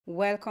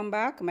Welcome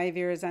back, my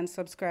viewers and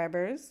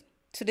subscribers.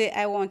 Today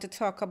I want to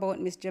talk about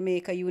Miss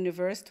Jamaica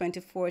Universe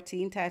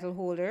 2014 title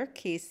holder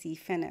Kaci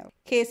Fennell.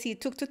 Kaci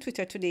took to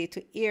Twitter today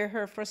to air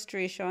her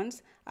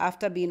frustrations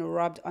after being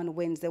robbed on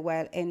Wednesday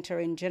while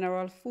entering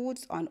General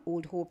Foods on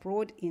Old Hope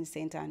Road in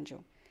St.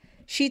 Andrew.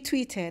 She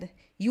tweeted,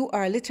 "You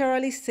are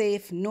literally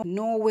safe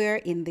nowhere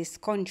in this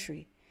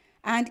country.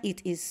 And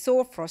it is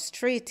so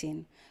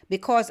frustrating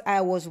because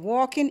I was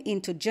walking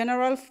into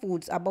General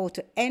Foods about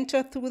to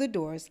enter through the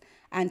doors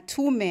and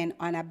two men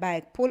on a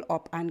bike pull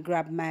up and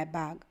grab my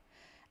bag.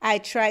 I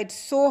tried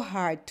so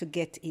hard to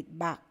get it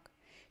back."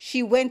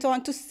 She went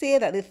on to say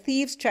that the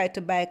thieves tried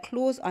to buy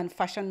clothes on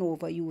Fashion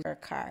Nova using her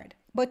card.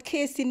 But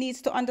Kaci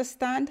needs to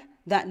understand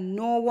that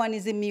no one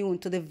is immune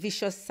to the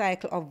vicious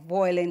cycle of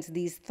violence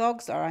these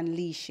thugs are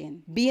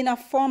unleashing. Being a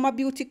former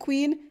beauty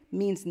queen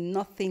means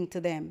nothing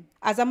to them.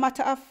 As a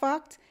matter of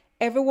fact,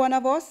 every one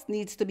of us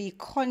needs to be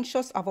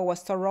conscious of our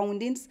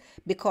surroundings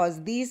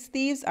because these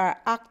thieves are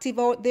active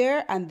out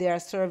there and they are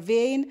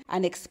surveying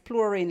and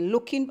exploring,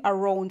 looking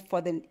around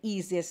for the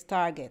easiest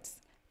targets.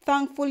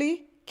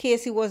 Thankfully,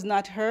 Kaci was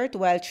not hurt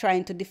while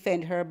trying to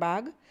defend her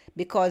bag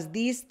because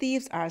these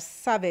thieves are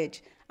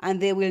savage and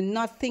they will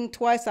not think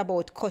twice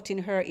about cutting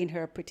her in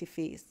her pretty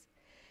face.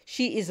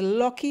 She is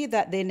lucky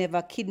that they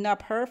never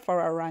kidnap her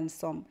for a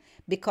ransom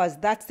because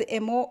that's the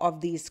MO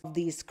of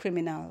these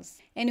criminals.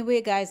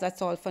 Anyway, guys,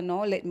 that's all for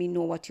now. Let me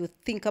know what you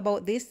think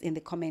about this in the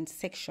comment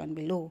section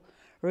below.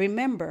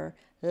 Remember,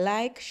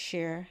 like,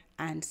 share,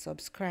 and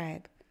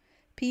subscribe.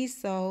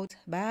 Peace out.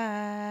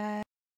 Bye.